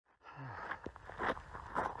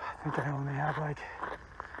I think I only have like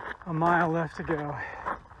a mile left to go.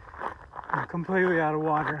 I'm completely out of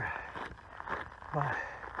water, but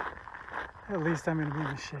at least I'm gonna be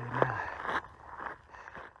in the shade now.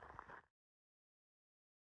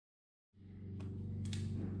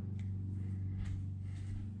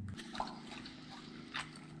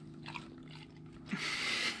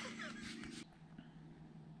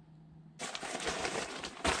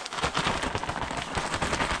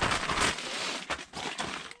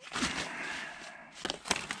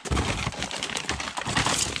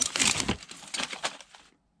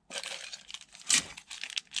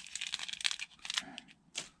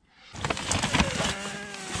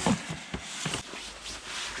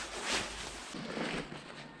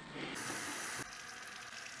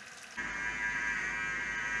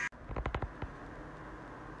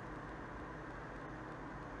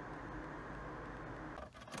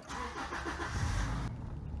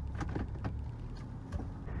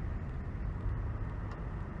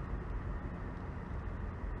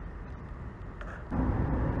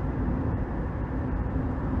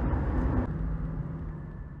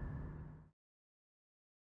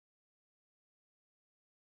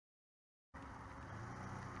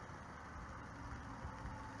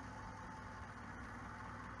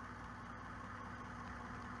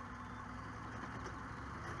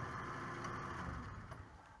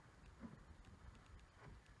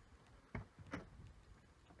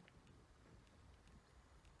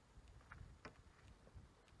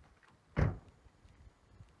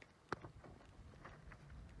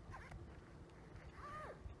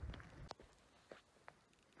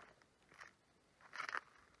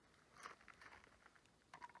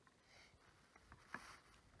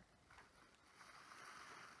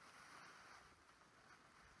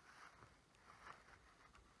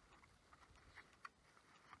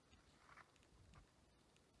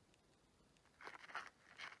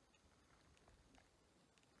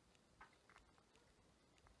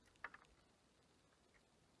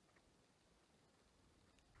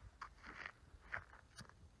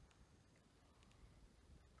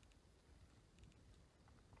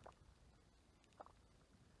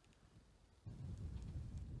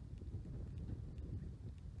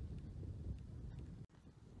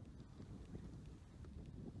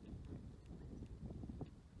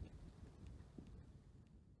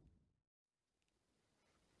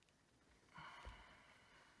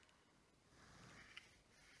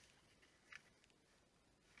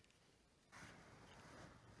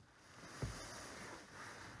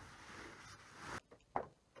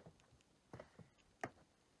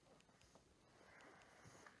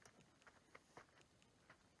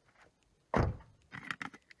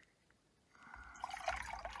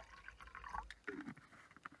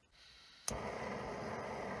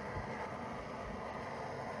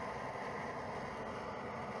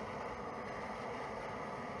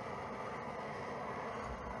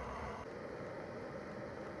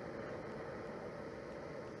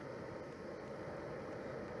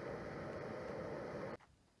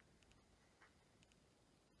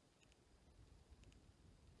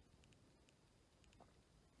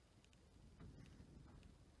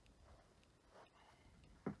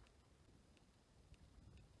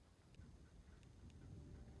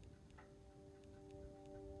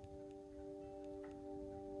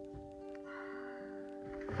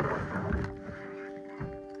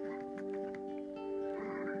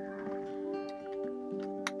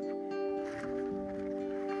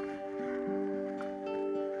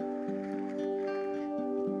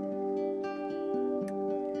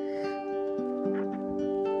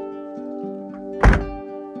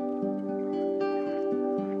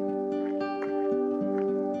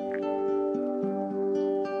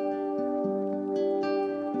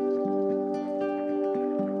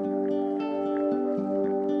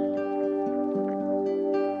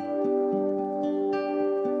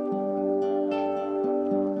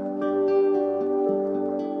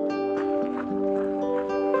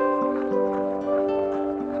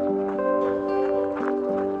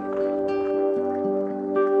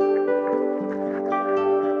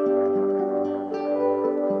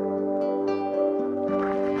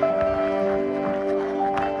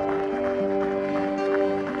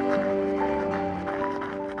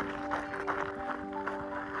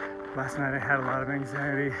 Last night I had a lot of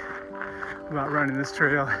anxiety about running this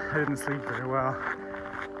trail. I didn't sleep very well,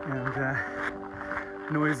 and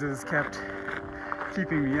noises kept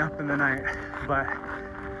keeping me up in the night, but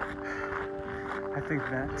I think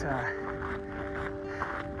that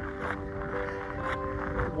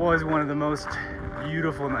was one of the most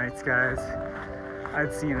beautiful nights, guys.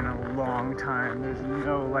 I'd seen in a long time. There's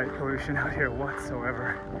no light pollution out here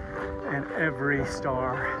whatsoever. And every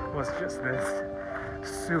star was just this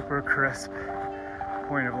super crisp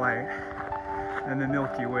point of light. And the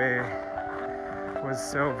Milky Way was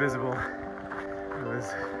so visible. It was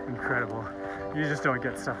incredible. You just don't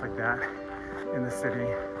get stuff like that in the city.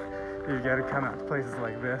 You gotta come out to places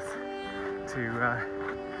like this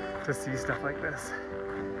to see stuff like this.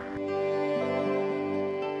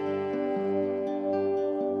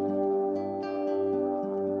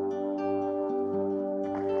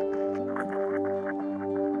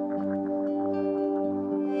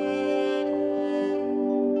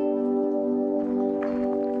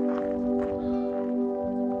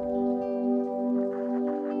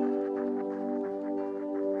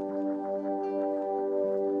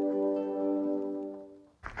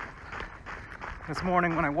 This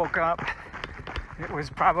morning when I woke up, it was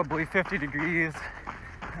probably 50 degrees,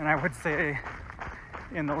 and I would say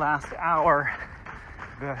in the last hour,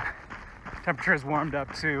 the temperature has warmed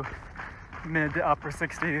up to mid to upper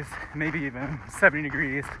 60s, maybe even 70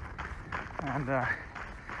 degrees, and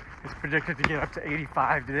it's predicted to get up to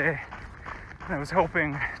 85 today. And I was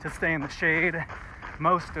hoping to stay in the shade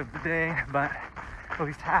most of the day, but at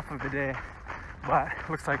least half of the day, but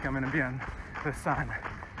looks like I'm gonna be in the sun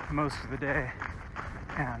most of the day.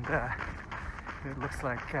 And it looks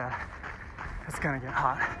like it's gonna get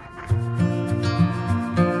hot.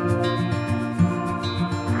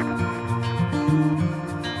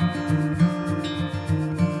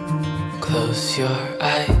 Close your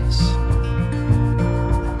eyes,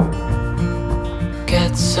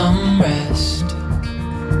 get some rest.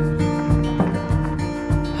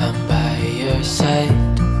 I'm by your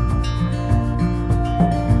side,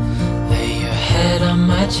 lay your head on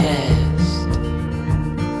my chest.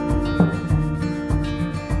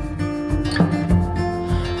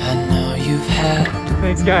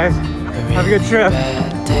 Thanks, guys. Have a good trip.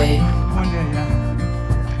 Bad day. One day,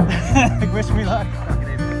 yeah. Wish me luck.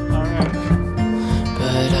 All right.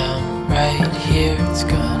 But I'm right here. It's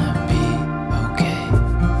gonna be okay.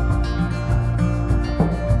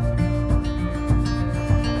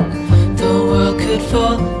 The world could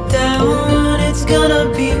fall down. It's gonna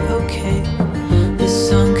be okay. The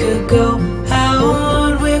sun could go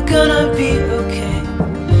out. We're gonna be okay.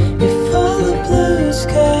 If all the blue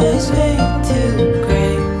skies fade to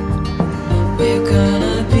gray, we're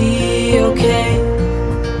gonna be okay.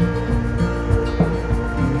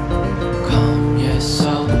 Calm your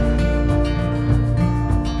soul,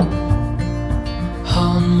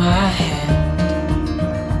 hold my hand,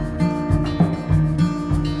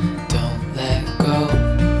 don't let go.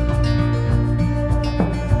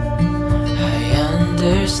 I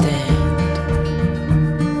understand.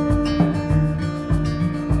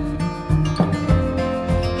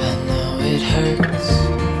 It hurts,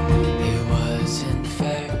 it wasn't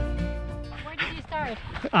fair. Where did you start?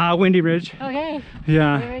 Windy Ridge. Okay.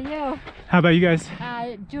 Yeah. Where are you? How about you guys?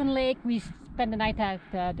 June Lake, we spent the night at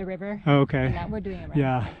the river. Oh, okay. And now we're doing it right.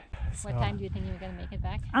 Yeah. What time do you think you're going to make it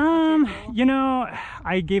back? You know,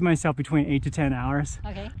 I gave myself between 8 to 10 hours.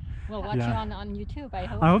 Okay. We'll watch you on YouTube, I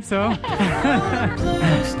hope. I hope so.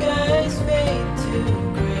 Blue skies fade to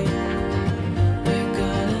gray. We're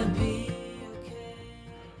gonna be okay.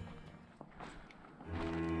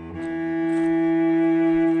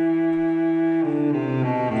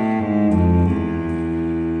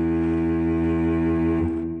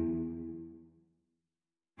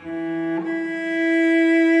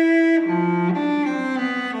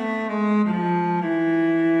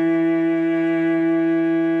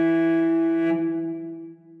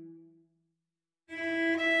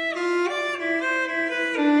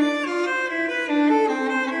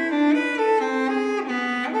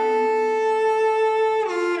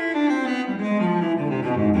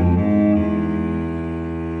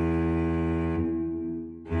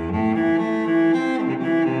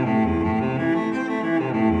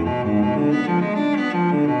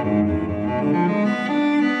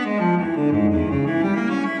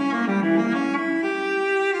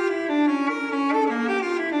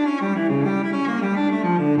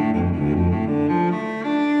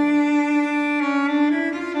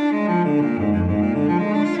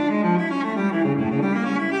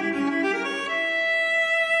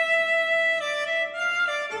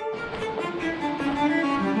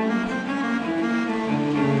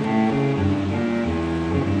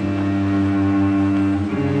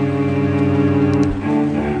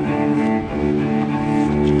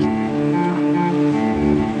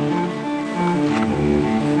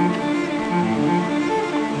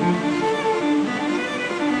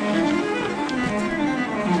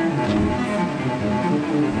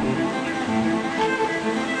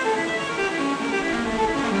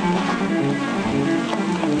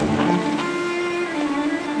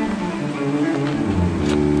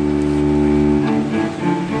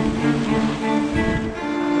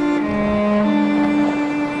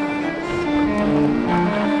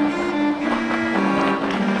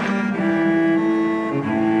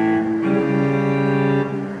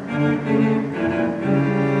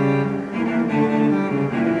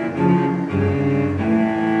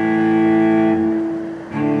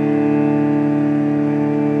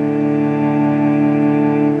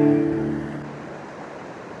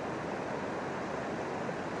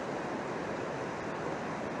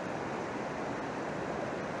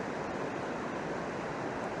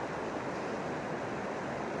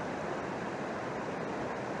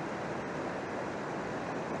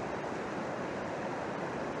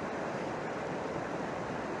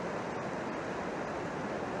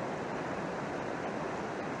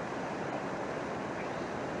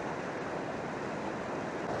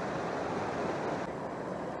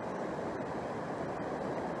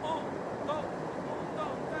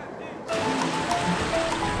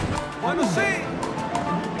 sí.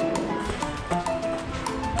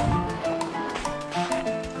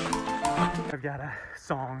 I've got a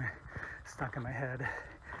song stuck in my head.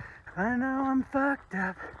 I know I'm fucked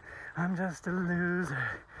up, I'm just a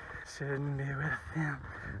loser. Shouldn't be with him,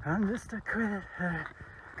 I'm just a quitter.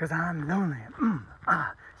 Cause I'm lonely,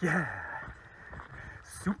 yeah.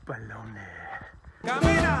 Super lonely.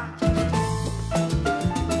 Camina.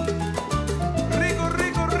 Rico,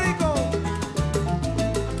 rico, rico.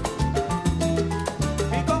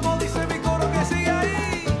 Y como dice mi coro que sigue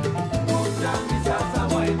ahí. Escucha mi salsa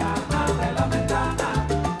buena, abre la ventana.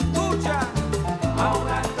 Escucha.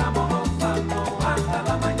 Ahora estamos gozando hasta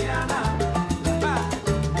la mañana.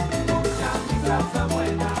 Escucha mi salsa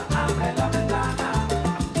buena, abre la ventana.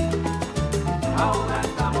 Ahora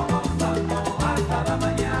estamos gozando hasta la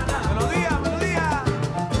mañana. Melodía, melodía.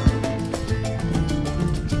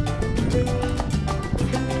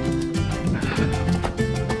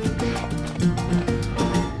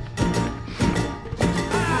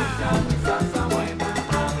 Escucha mi salsa buena,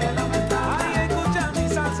 abre la ventana. Ay, escucha mi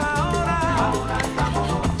salsa ahora. Ahora estamos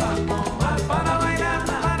gozando para bailar,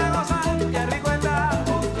 para gozar, qué rico está.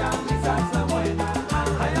 Escucha mi salsa buena,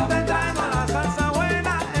 ay, yo te traigo la salsa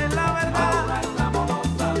buena, es la verdad. Ahora estamos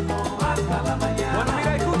gozando hasta la mañana. Bueno,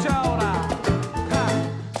 mira, escucha ahora.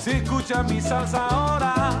 Si escucha mi salsa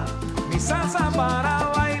ahora, mi salsa para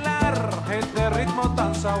bailar, este ritmo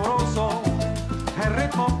tan sabroso, el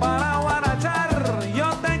ritmo para guarachar. Yo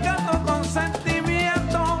te canto con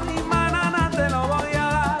sentimiento y manana te lo voy a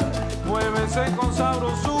dar. Muévese con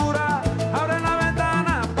sabrosura, abre la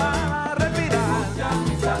ventana para respirar. Escucha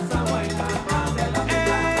mi salsa buena, abre la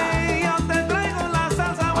ventana. Ey, yo te traigo la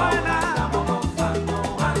salsa buena.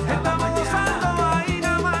 Estamos gozando ahí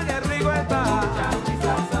nada más, que rico está. Escucha mi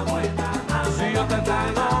salsa buena, si yo te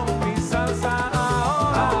traigo mi salsa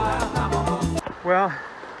ahora. Well,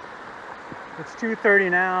 it's 2:30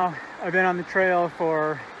 now. I've been on the trail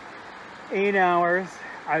for 8 hours.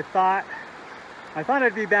 I thought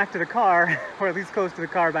I'd be back to the car, or at least close to the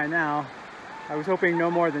car by now. I was hoping no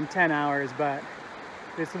more than 10 hours, but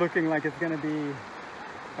it's looking like it's gonna be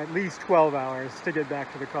at least 12 hours to get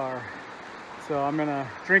back to the car. So I'm gonna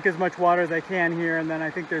drink as much water as I can here, and then I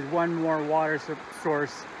think there's one more water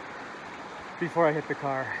source before I hit the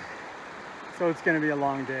car. So it's gonna be a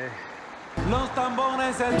long day. Los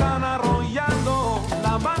tambores se están arrollando,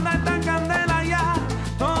 la banda está en candela ya,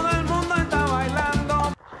 todo el mundo está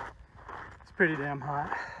bailando. It's pretty damn hot.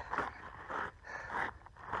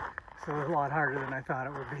 So it's a lot harder than I thought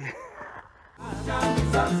it would be. Ah,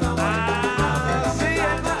 sí,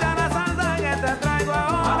 escucha la salsa que te traigo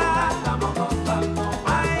ahora.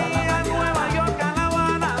 Ay, a Nueva York, a La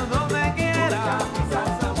Habana, donde quiera.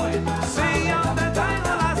 Sí, yo te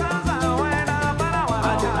traigo la salsa buena para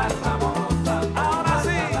guarachar. Ahora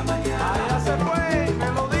sí, allá se fue,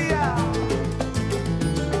 melodía.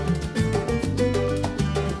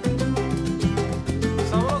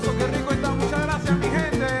 Sabroso, qué rico está, muchas gracias mi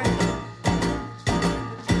gente.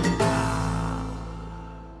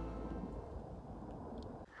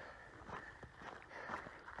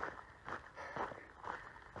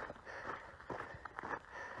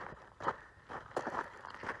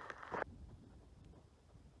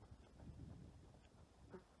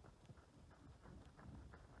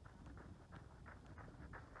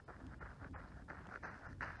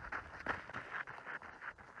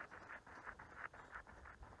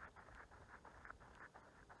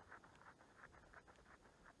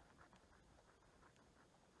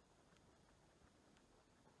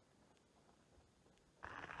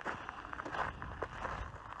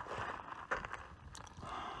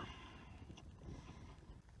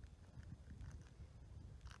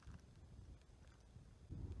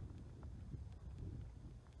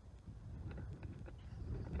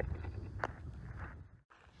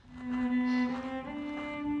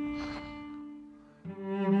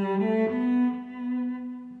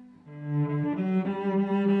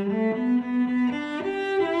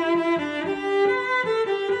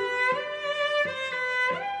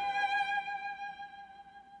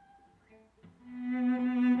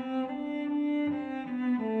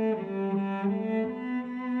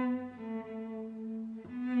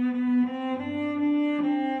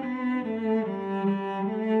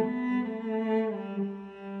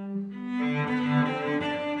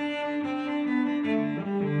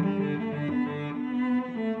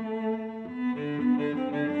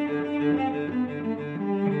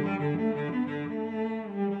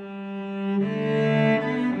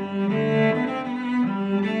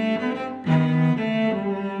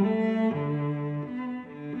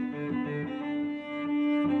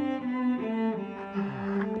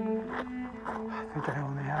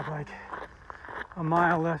 had like a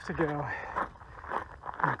mile left to go.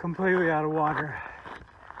 I'm completely out of water,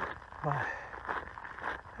 but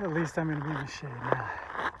at least I'm gonna be in the shade now.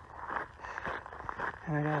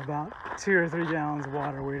 And I got about 2 or 3 gallons of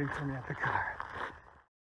water waiting for me at the car.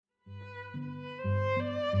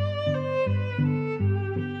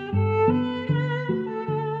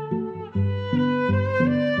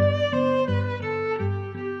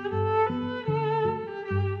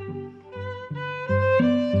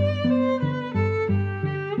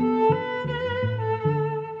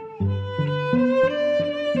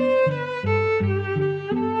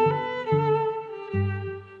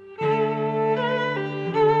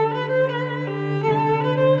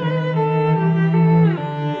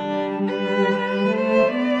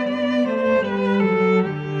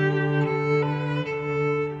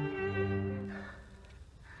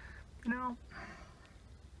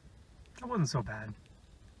 That wasn't so bad.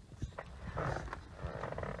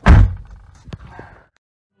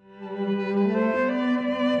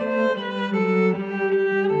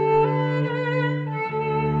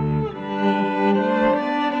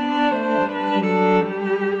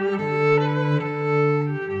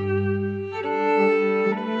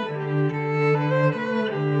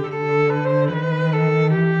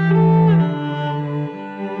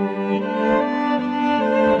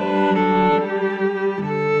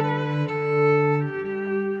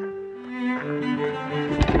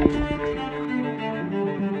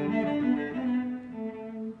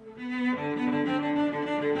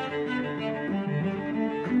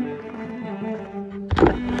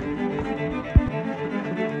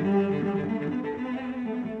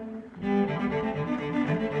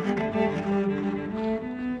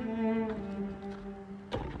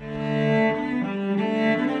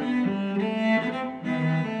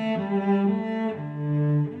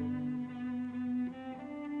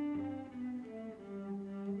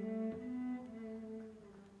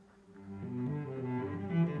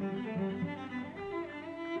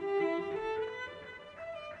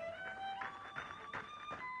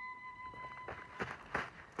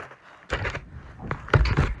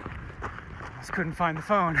 Just couldn't find the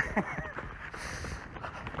phone. It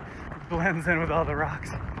blends in with all the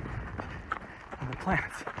rocks and the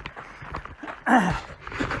plants.